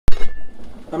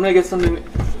I'm gonna get something.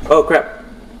 Oh crap,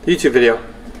 YouTube video.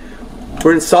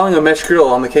 We're installing a mesh grill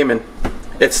on the Cayman.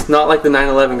 It's not like the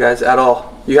 911, guys, at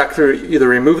all. You have to either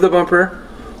remove the bumper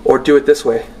or do it this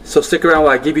way. So stick around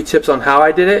while I give you tips on how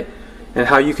I did it and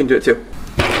how you can do it too.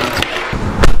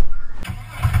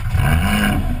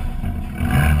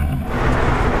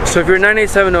 So if you're a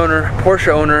 987 owner, Porsche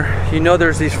owner, you know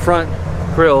there's these front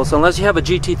grills. Unless you have a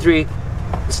GT3,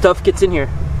 stuff gets in here.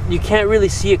 You can't really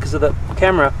see it because of the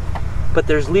camera, but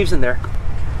there's leaves in there.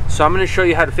 So I'm going to show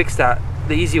you how to fix that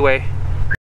the easy way.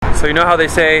 So you know how they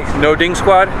say no ding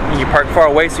squad, and you park far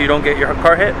away so you don't get your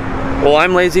car hit? Well,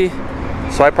 I'm lazy,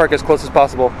 so I park as close as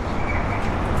possible.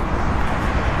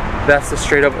 That's the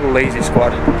straight up lazy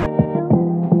squad.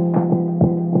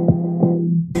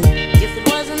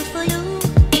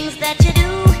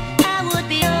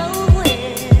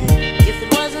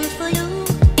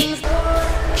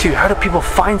 Dude, how do people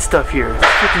find stuff here? It's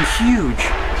freaking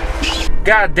huge.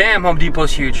 God damn, Home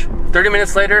Depot's huge. 30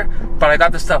 minutes later, but I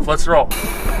got the stuff. Let's roll.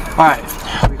 Alright,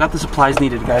 we got the supplies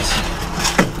needed, guys.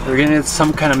 We're gonna need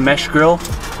some kind of mesh grill.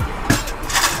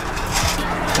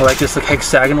 I like this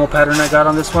hexagonal pattern I got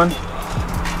on this one.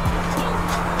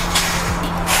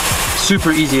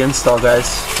 Super easy install, guys.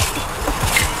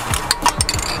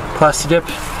 Plasti dip,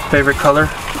 favorite color,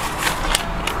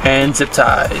 and zip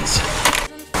ties.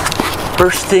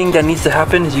 First thing that needs to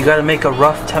happen is you gotta make a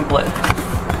rough template.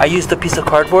 I used a piece of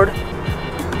cardboard,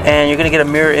 and you're gonna get a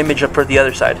mirror image up for the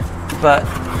other side. But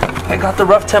I got the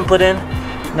rough template in.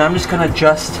 Now I'm just gonna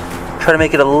try to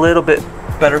make it a little bit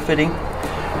better fitting,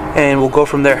 and we'll go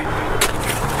from there.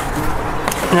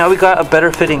 Now we got a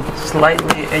better fitting,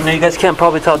 slightly. I know you guys can't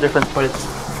probably tell the difference, but it's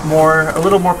a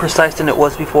little more precise than it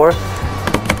was before.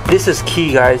 This is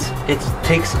key, guys.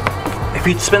 If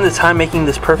you spend the time making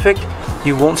this perfect,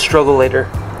 you won't struggle later.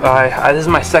 This is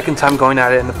my second time going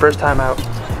at it, and the first time out,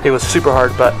 it was super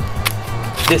hard, but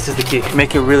this is the key.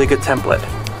 Make a really good template.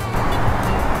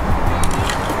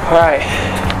 Alright,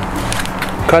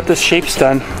 got the shapes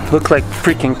done. Look like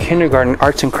freaking kindergarten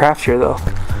arts and crafts here though.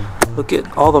 Look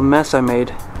at all the mess I made.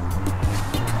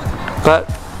 But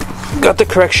got the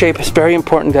correct shape. It's very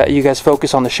important that you guys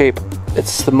focus on the shape.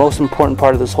 It's the most important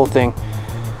part of this whole thing.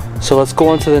 So let's go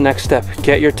on to the next step.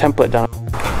 Get your template done.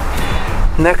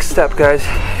 Next step, guys.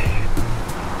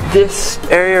 This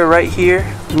area right here,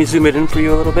 let me zoom it in for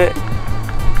you a little bit.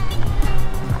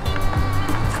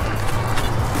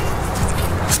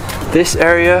 This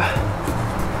area,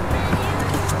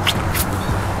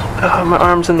 my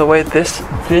arm's in the way. This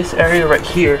area right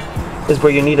here is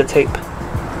where you need a tape.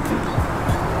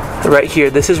 Right here,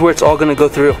 this is where it's all gonna go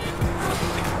through.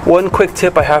 One quick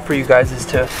tip I have for you guys is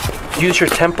to use your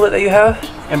template that you have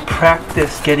and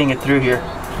practice getting it through here.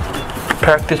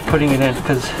 Practice putting it in,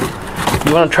 because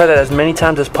you want to try that as many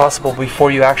times as possible before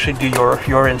you actually do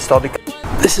your install. Because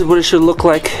this is what it should look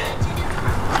like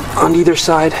on either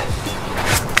side.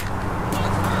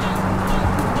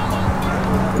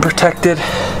 Protected.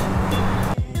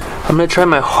 I'm going to try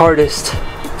my hardest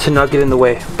to not get in the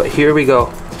way, but here we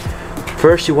go.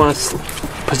 First you want to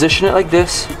position it like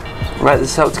this. Right,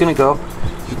 this is how it's going to go.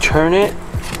 You turn it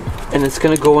and it's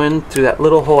going to go in through that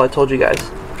little hole I told you guys.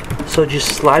 So just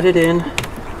slide it in.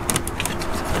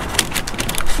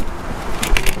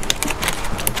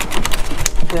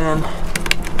 Then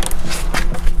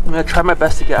I'm gonna try my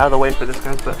best to get out of the way for this,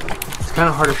 guys, but it's kind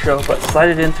of hard to show. But slide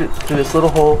it in through this little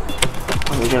hole.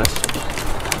 And we're gonna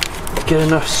get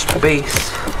enough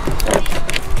space.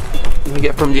 Let me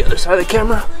get from the other side of the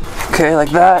camera. Okay,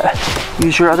 like that.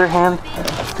 Use your other hand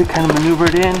to kind of maneuver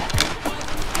it in.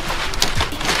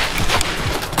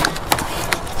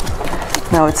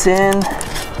 Now it's in.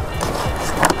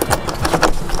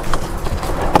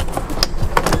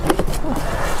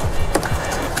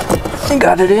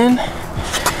 Got it in.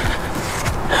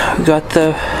 We got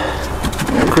the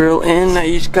grill in. Now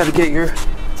you just got to get your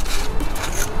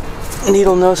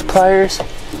needle nose pliers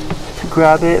to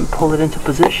grab it and pull it into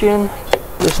position.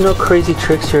 There's no crazy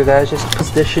tricks here, guys. Just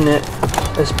position it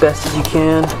as best as you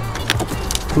can.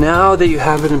 Now that you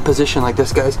have it in position like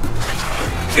this, guys,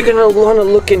 you're gonna want to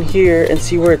look in here and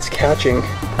see where it's catching,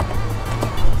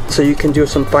 so you can do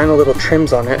some final little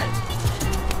trims on it.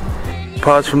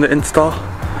 Pause from the install.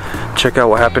 Check out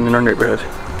what happened in our neighborhood.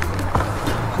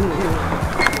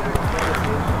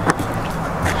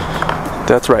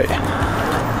 That's right.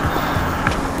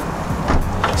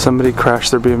 Somebody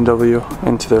crashed their BMW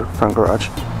into their front garage.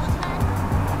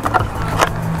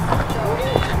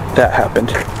 That happened.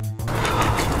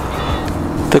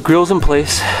 The grill's in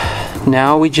place.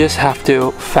 Now we just have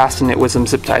to fasten it with some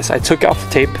zip ties. I took off the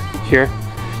tape here.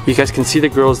 You guys can see the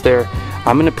grills there.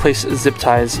 I'm gonna place zip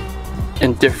ties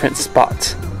in different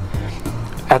spots.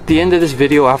 At the end of this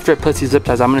video, after I place these zip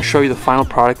ties, I'm going to show you the final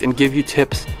product and give you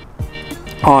tips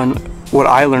on what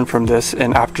I learned from this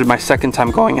and after my second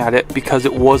time going at it, because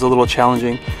it was a little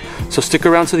challenging. So stick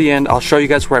around to the end. I'll show you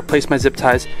guys where I place my zip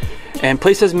ties, and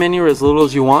place as many or as little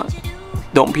as you want.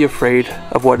 Don't be afraid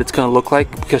of what it's going to look like,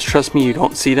 because trust me, you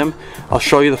don't see them. I'll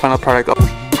show you the final product.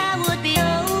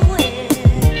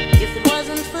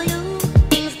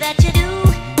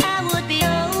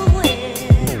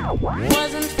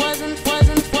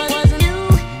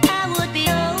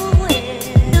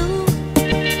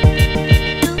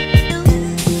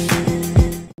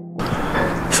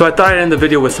 So I thought I'd end the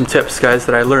video with some tips, guys,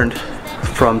 that I learned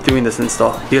from doing this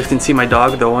install. You guys can see my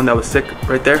dog, the one that was sick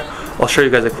right there. I'll show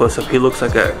you guys a close-up. He looks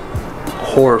like a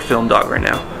horror film dog right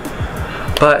now.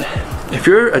 But if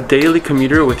you're a daily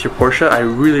commuter with your Porsche, I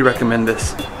really recommend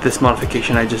this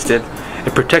modification I just did.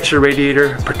 It protects your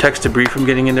radiator, protects debris from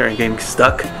getting in there and getting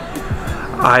stuck.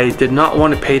 I did not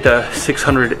want to pay the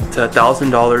 $600 to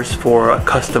 $1,000 for a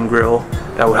custom grill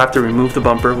that would have to remove the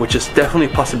bumper, which is definitely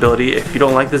a possibility. If you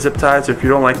don't like the zip ties, or if you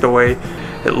don't like the way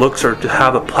it looks, or to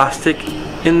have a plastic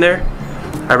in there,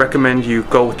 I recommend you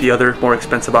go with the other more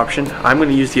expensive option. I'm going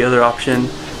to use the other option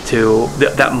to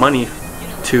that money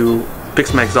to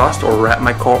fix my exhaust or wrap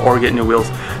my car or get new wheels.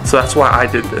 So that's why I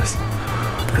did this.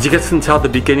 As you guys can tell at the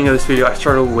beginning of this video, I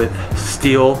started with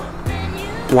steel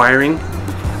wiring.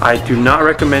 I do not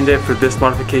recommend it for this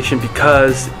modification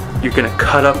because you're going to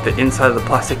cut up the inside of the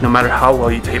plastic no matter how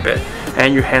well you tape it,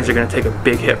 and your hands are going to take a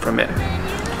big hit from it.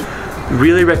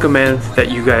 Really recommend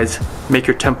that you guys make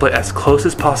your template as close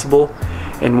as possible,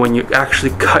 and when you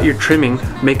actually cut your trimming,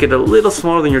 make it a little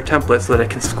smaller than your template so that it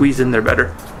can squeeze in there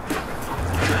better.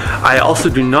 I also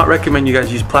do not recommend you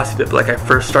guys use plastic dip like I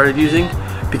first started using,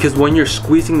 because when you're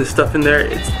squeezing the stuff in there,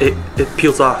 it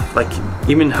peels off. Like,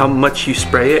 even how much you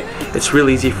spray it, it's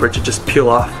really easy for it to just peel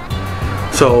off.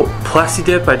 So plastic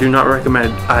dip I do not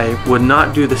recommend. I would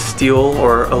not do the steel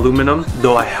or aluminum,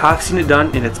 though I have seen it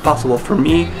done and it's possible. For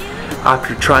me,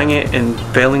 after trying it and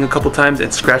failing a couple times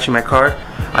and scratching my car,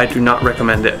 I do not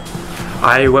recommend it.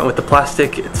 I went with the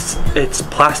plastic. It's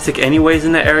plastic anyways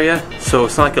in that area, so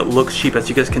it's not like it looks cheap, as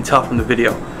you guys can tell from the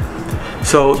video.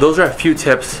 So those are a few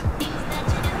tips.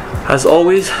 As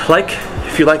always,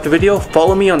 if you like the video,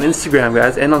 follow me on Instagram,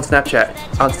 guys, and on Snapchat.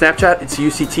 On Snapchat, it's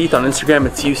UCTeeth. On Instagram,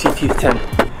 it's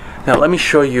UCTeeth10. Now, let me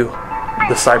show you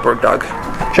the cyborg dog.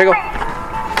 Check it out.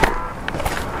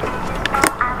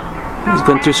 He's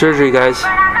been through surgery, guys.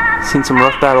 Seen some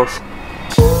rough battles.